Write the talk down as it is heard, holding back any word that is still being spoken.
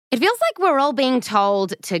It feels like we're all being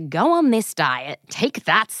told to go on this diet, take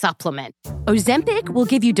that supplement. Ozempic will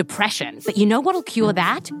give you depression, but you know what'll cure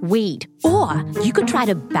that? Weed. Or you could try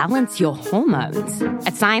to balance your hormones.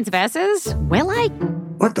 At Science Versus, we're like,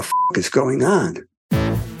 what the is going on?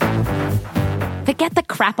 Forget the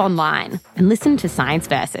crap online and listen to Science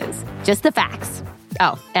Versus. Just the facts.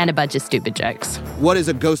 Oh, and a bunch of stupid jokes. What is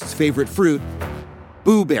a ghost's favorite fruit?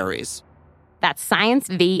 Blueberries. That's Science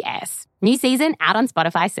VS. New season out on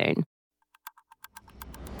Spotify soon.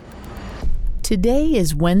 Today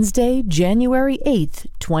is Wednesday, January 8th,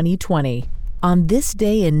 2020. On this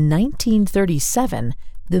day in 1937,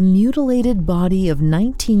 the mutilated body of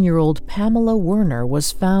 19-year-old Pamela Werner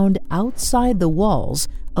was found outside the walls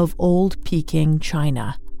of old Peking,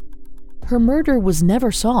 China. Her murder was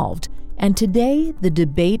never solved, and today the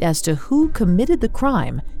debate as to who committed the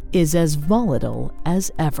crime is as volatile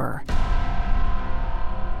as ever.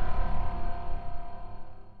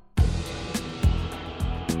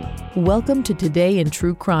 Welcome to Today in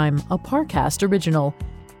True Crime, a Parcast original.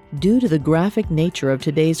 Due to the graphic nature of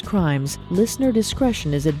today's crimes, listener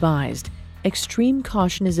discretion is advised. Extreme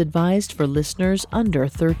caution is advised for listeners under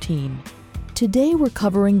 13. Today we're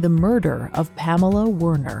covering the murder of Pamela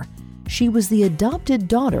Werner. She was the adopted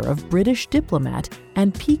daughter of British diplomat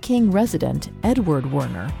and Peking resident Edward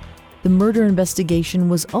Werner. The murder investigation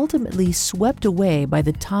was ultimately swept away by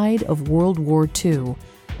the tide of World War II,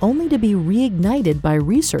 only to be reignited by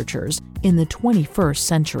researchers in the 21st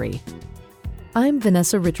century. I'm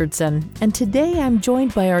Vanessa Richardson, and today I'm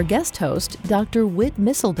joined by our guest host, Dr. Whit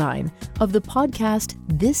Missildine, of the podcast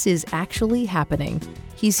This Is Actually Happening.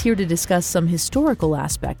 He's here to discuss some historical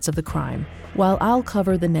aspects of the crime, while I'll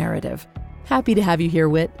cover the narrative. Happy to have you here,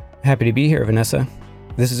 Whit. Happy to be here, Vanessa.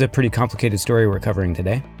 This is a pretty complicated story we're covering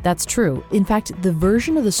today. That's true. In fact, the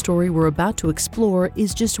version of the story we're about to explore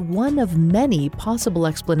is just one of many possible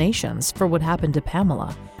explanations for what happened to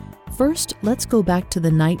Pamela. First, let's go back to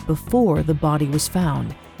the night before the body was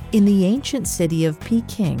found, in the ancient city of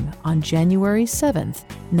Peking on January 7th,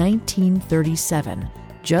 1937,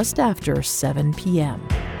 just after 7 p.m.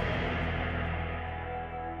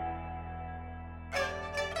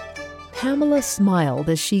 Pamela smiled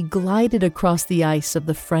as she glided across the ice of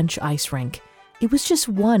the French ice rink. It was just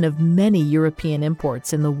one of many European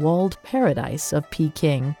imports in the walled paradise of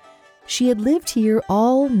Peking. She had lived here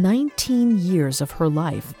all 19 years of her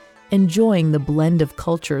life, enjoying the blend of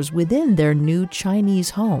cultures within their new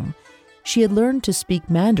Chinese home. She had learned to speak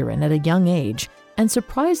Mandarin at a young age and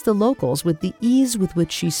surprised the locals with the ease with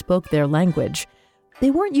which she spoke their language. They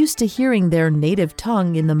weren't used to hearing their native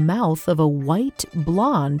tongue in the mouth of a white,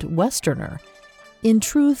 blonde Westerner. In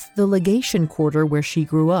truth, the legation quarter where she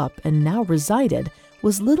grew up and now resided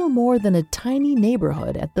was little more than a tiny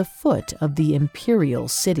neighborhood at the foot of the imperial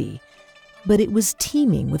city. But it was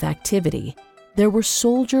teeming with activity. There were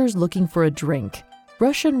soldiers looking for a drink,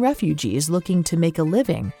 Russian refugees looking to make a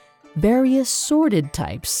living, various sordid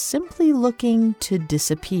types simply looking to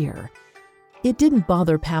disappear. It didn't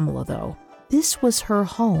bother Pamela, though. This was her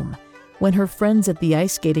home. When her friends at the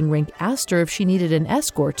ice skating rink asked her if she needed an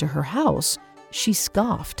escort to her house, she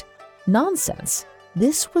scoffed. Nonsense.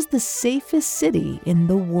 This was the safest city in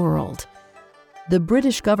the world. The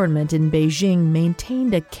British government in Beijing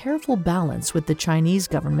maintained a careful balance with the Chinese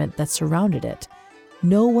government that surrounded it.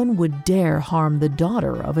 No one would dare harm the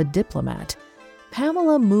daughter of a diplomat.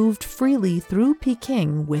 Pamela moved freely through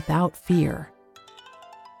Peking without fear.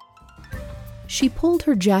 She pulled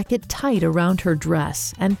her jacket tight around her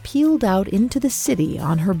dress and peeled out into the city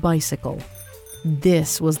on her bicycle.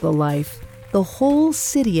 This was the life. The whole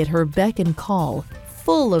city at her beck and call,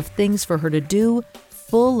 full of things for her to do,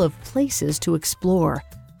 full of places to explore,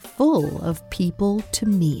 full of people to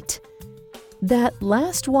meet. That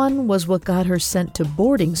last one was what got her sent to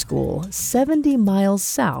boarding school 70 miles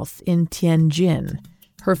south in Tianjin.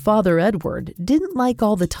 Her father, Edward, didn't like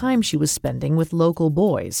all the time she was spending with local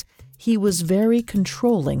boys. He was very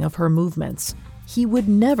controlling of her movements. He would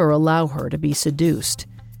never allow her to be seduced.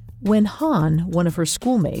 When Han, one of her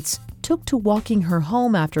schoolmates, took to walking her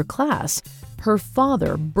home after class, her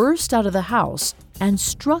father burst out of the house and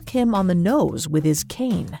struck him on the nose with his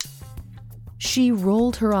cane. She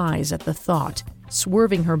rolled her eyes at the thought,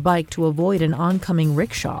 swerving her bike to avoid an oncoming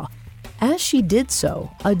rickshaw. As she did so,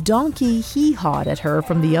 a donkey hee-hawed at her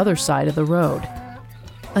from the other side of the road.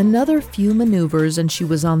 Another few maneuvers and she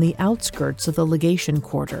was on the outskirts of the legation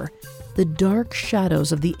quarter. The dark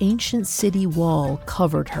shadows of the ancient city wall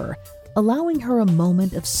covered her, allowing her a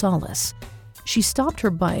moment of solace. She stopped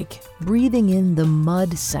her bike, breathing in the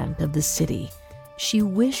mud scent of the city. She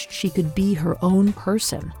wished she could be her own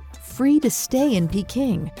person, free to stay in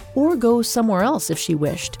Peking or go somewhere else if she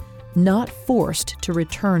wished, not forced to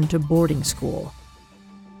return to boarding school.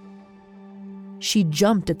 She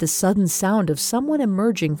jumped at the sudden sound of someone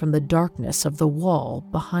emerging from the darkness of the wall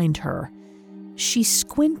behind her. She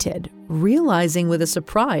squinted, realizing with a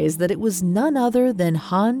surprise that it was none other than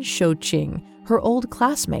Han Shouqing, her old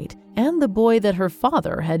classmate, and the boy that her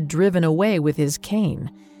father had driven away with his cane.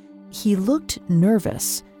 He looked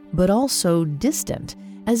nervous, but also distant,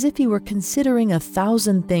 as if he were considering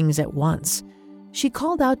 1,000 things at once. She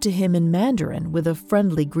called out to him in Mandarin with a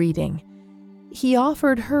friendly greeting. He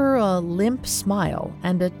offered her a limp smile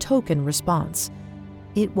and a token response.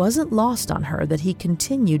 It wasn't lost on her that he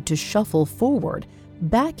continued to shuffle forward,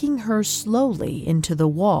 backing her slowly into the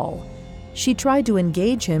wall. She tried to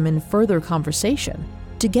engage him in further conversation,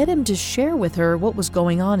 to get him to share with her what was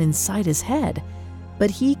going on inside his head,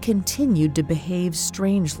 but he continued to behave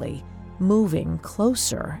strangely, moving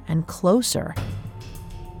closer and closer.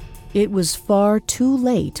 It was far too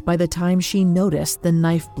late by the time she noticed the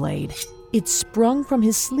knife blade. It sprung from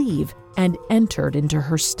his sleeve and entered into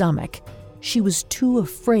her stomach. She was too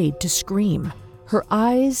afraid to scream. Her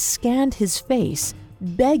eyes scanned his face,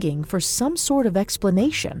 begging for some sort of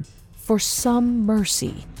explanation, for some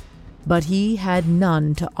mercy. But he had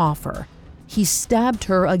none to offer. He stabbed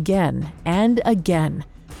her again and again.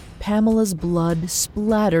 Pamela's blood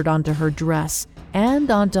splattered onto her dress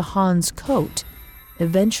and onto Han's coat.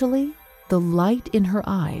 Eventually, the light in her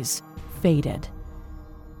eyes faded.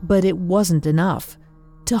 But it wasn't enough.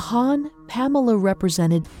 To Han, Pamela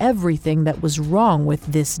represented everything that was wrong with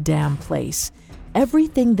this damn place,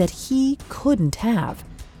 everything that he couldn't have.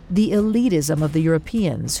 The elitism of the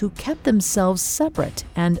Europeans who kept themselves separate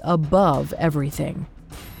and above everything.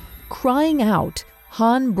 Crying out,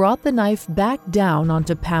 Han brought the knife back down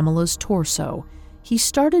onto Pamela's torso. He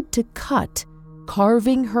started to cut,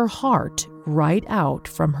 carving her heart right out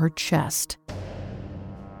from her chest.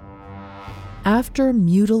 After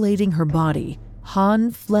mutilating her body,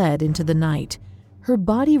 Han fled into the night. Her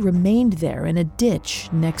body remained there in a ditch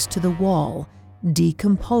next to the wall,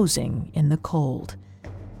 decomposing in the cold.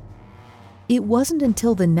 It wasn't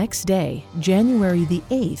until the next day, January the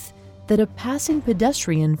 8th, that a passing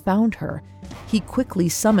pedestrian found her. He quickly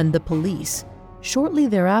summoned the police. Shortly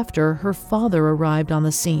thereafter, her father arrived on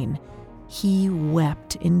the scene. He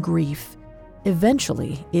wept in grief.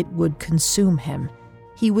 Eventually, it would consume him.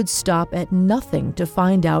 He would stop at nothing to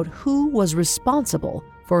find out who was responsible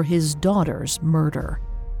for his daughter's murder.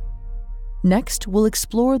 Next, we'll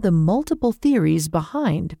explore the multiple theories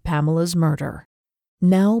behind Pamela's murder.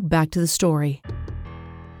 Now, back to the story.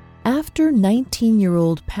 After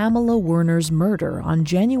 19-year-old Pamela Werner's murder on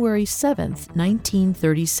January 7,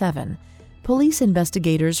 1937, police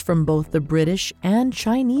investigators from both the British and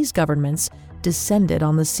Chinese governments descended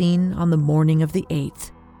on the scene on the morning of the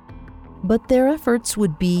 8th. But their efforts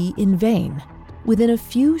would be in vain. Within a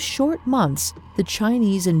few short months, the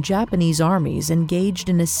Chinese and Japanese armies engaged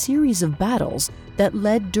in a series of battles that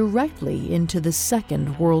led directly into the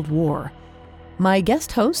Second World War. My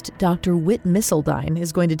guest host, Dr. Whit Missildine,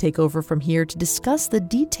 is going to take over from here to discuss the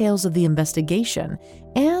details of the investigation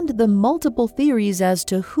and the multiple theories as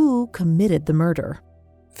to who committed the murder.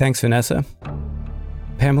 Thanks, Vanessa.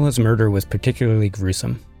 Pamela's murder was particularly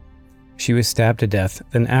gruesome. She was stabbed to death,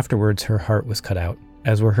 then afterwards her heart was cut out,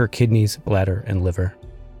 as were her kidneys, bladder, and liver.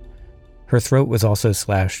 Her throat was also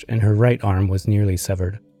slashed, and her right arm was nearly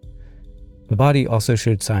severed. The body also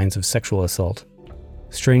showed signs of sexual assault.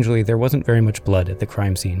 Strangely, there wasn't very much blood at the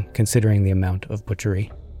crime scene, considering the amount of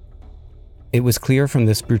butchery. It was clear from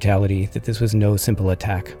this brutality that this was no simple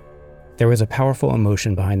attack. There was a powerful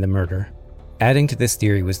emotion behind the murder. Adding to this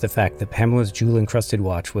theory was the fact that Pamela's jewel-encrusted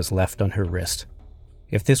watch was left on her wrist.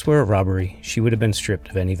 If this were a robbery, she would have been stripped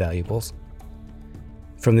of any valuables.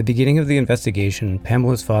 From the beginning of the investigation,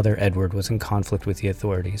 Pamela's father, Edward, was in conflict with the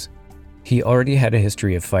authorities. He already had a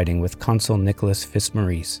history of fighting with Consul Nicholas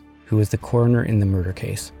Fitzmaurice, who was the coroner in the murder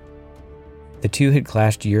case. The two had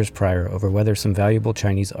clashed years prior over whether some valuable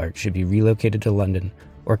Chinese art should be relocated to London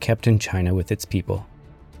or kept in China with its people.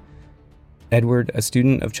 Edward, a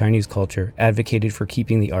student of Chinese culture, advocated for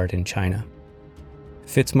keeping the art in China.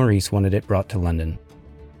 Fitzmaurice wanted it brought to London.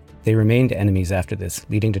 They remained enemies after this,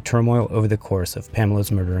 leading to turmoil over the course of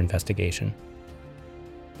Pamela's murder investigation.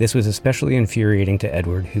 This was especially infuriating to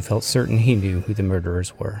Edward, who felt certain he knew who the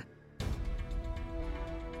murderers were.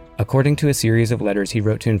 According to a series of letters he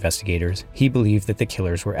wrote to investigators, he believed that the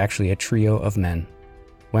killers were actually a trio of men: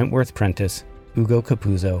 Wentworth Prentice, Ugo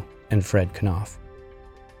Capuzzo, and Fred Knopf.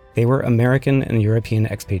 They were American and European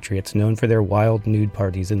expatriates known for their wild nude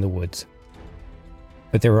parties in the woods.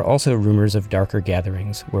 But there were also rumors of darker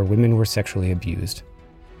gatherings where women were sexually abused.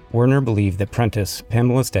 Werner believed that Prentice,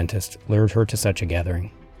 Pamela's dentist, lured her to such a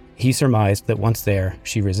gathering. He surmised that once there,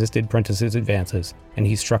 she resisted Prentice's advances, and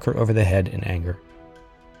he struck her over the head in anger.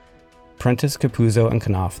 Prentice, Capuzzo, and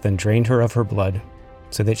Knopf then drained her of her blood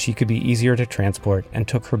so that she could be easier to transport and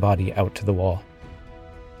took her body out to the wall.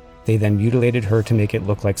 They then mutilated her to make it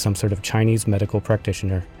look like some sort of Chinese medical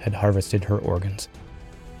practitioner had harvested her organs.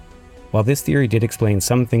 While this theory did explain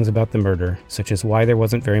some things about the murder, such as why there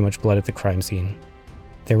wasn't very much blood at the crime scene,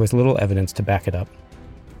 there was little evidence to back it up.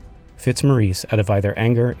 Fitzmaurice, out of either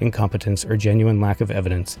anger, incompetence, or genuine lack of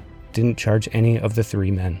evidence, didn't charge any of the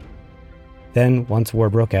three men. Then, once war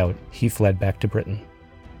broke out, he fled back to Britain.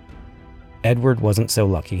 Edward wasn't so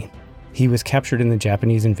lucky. He was captured in the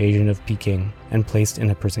Japanese invasion of Peking and placed in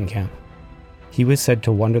a prison camp. He was said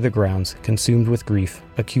to wander the grounds, consumed with grief,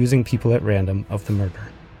 accusing people at random of the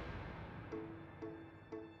murder.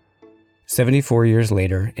 74 years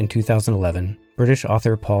later, in 2011, British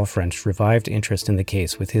author Paul French revived interest in the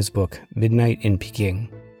case with his book, Midnight in Peking.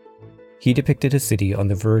 He depicted a city on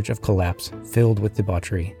the verge of collapse, filled with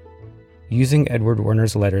debauchery. Using Edward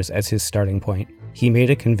Werner's letters as his starting point, he made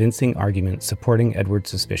a convincing argument supporting Edward's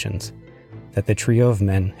suspicions, that the trio of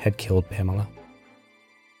men had killed Pamela.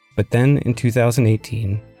 But then, in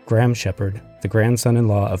 2018, Graham Shepherd, the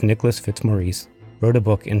grandson-in-law of Nicholas Fitzmaurice, wrote a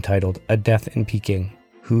book entitled A Death in Peking: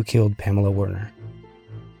 Who Killed Pamela Werner?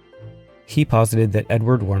 He posited that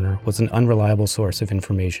Edward Werner was an unreliable source of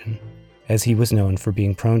information, as he was known for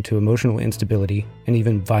being prone to emotional instability and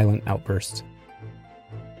even violent outbursts.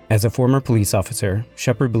 As a former police officer,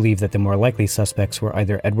 Shepherd believed that the more likely suspects were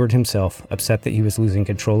either Edward himself, upset that he was losing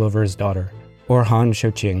control over his daughter, or Han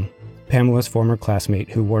Xiaoqing, Pamela's former classmate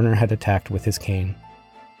who Werner had attacked with his cane.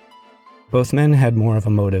 Both men had more of a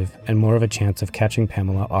motive and more of a chance of catching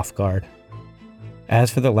Pamela off guard.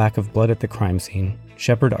 As for the lack of blood at the crime scene,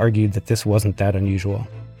 Shepherd argued that this wasn't that unusual.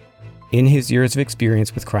 In his years of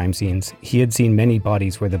experience with crime scenes, he had seen many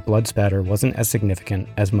bodies where the blood spatter wasn't as significant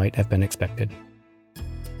as might have been expected.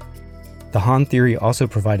 The Han theory also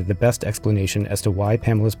provided the best explanation as to why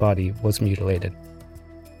Pamela's body was mutilated.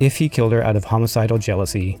 If he killed her out of homicidal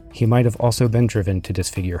jealousy, he might have also been driven to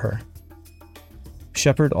disfigure her.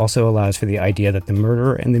 Shepherd also allows for the idea that the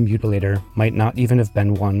murderer and the mutilator might not even have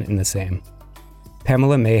been one and the same.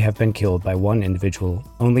 Pamela may have been killed by one individual,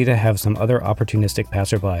 only to have some other opportunistic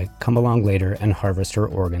passerby come along later and harvest her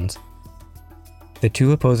organs. The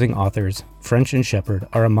two opposing authors, French and Shepherd,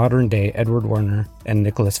 are a modern-day Edward Werner and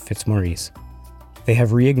Nicholas Fitzmaurice. They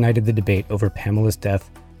have reignited the debate over Pamela's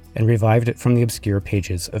death and revived it from the obscure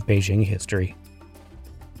pages of Beijing history.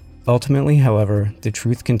 Ultimately, however, the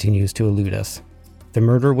truth continues to elude us. The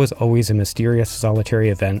murder was always a mysterious, solitary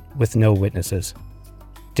event with no witnesses.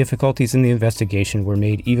 Difficulties in the investigation were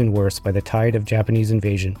made even worse by the tide of Japanese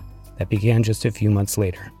invasion that began just a few months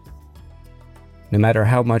later. No matter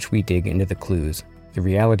how much we dig into the clues, the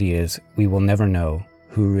reality is we will never know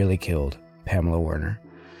who really killed Pamela Werner.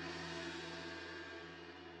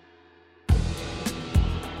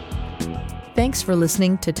 Thanks for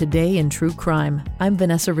listening to Today in True Crime. I'm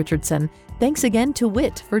Vanessa Richardson. Thanks again to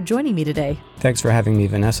Wit for joining me today. Thanks for having me,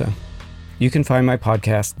 Vanessa. You can find my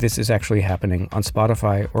podcast, This Is Actually Happening, on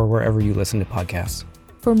Spotify or wherever you listen to podcasts.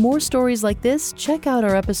 For more stories like this, check out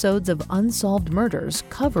our episodes of Unsolved Murders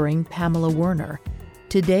covering Pamela Werner.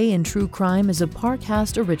 Today in True Crime is a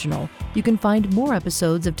Parcast original. You can find more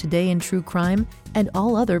episodes of Today in True Crime and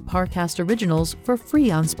all other Parcast originals for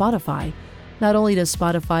free on Spotify. Not only does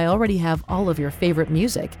Spotify already have all of your favorite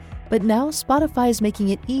music, but now Spotify is making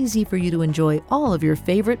it easy for you to enjoy all of your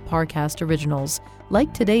favorite Parcast originals,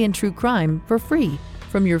 like Today in True Crime, for free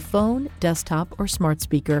from your phone, desktop, or smart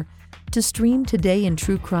speaker. To stream Today in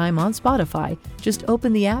True Crime on Spotify, just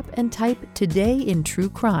open the app and type Today in True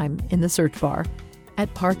Crime in the search bar.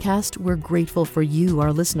 At Parcast, we're grateful for you,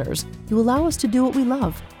 our listeners. You allow us to do what we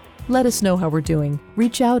love. Let us know how we're doing.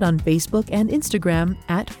 Reach out on Facebook and Instagram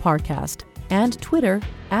at Parcast and Twitter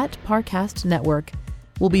at Parcast Network.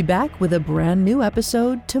 We'll be back with a brand new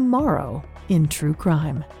episode tomorrow in True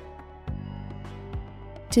Crime.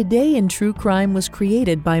 Today in True Crime was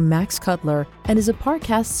created by Max Cutler and is a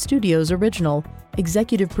Parcast Studios original.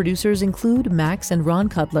 Executive producers include Max and Ron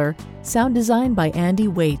Cutler, sound design by Andy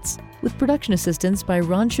Waits, with production assistance by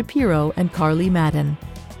Ron Shapiro and Carly Madden.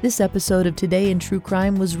 This episode of Today in True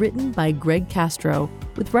Crime was written by Greg Castro,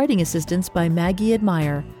 with writing assistance by Maggie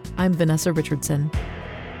Admire. I'm Vanessa Richardson.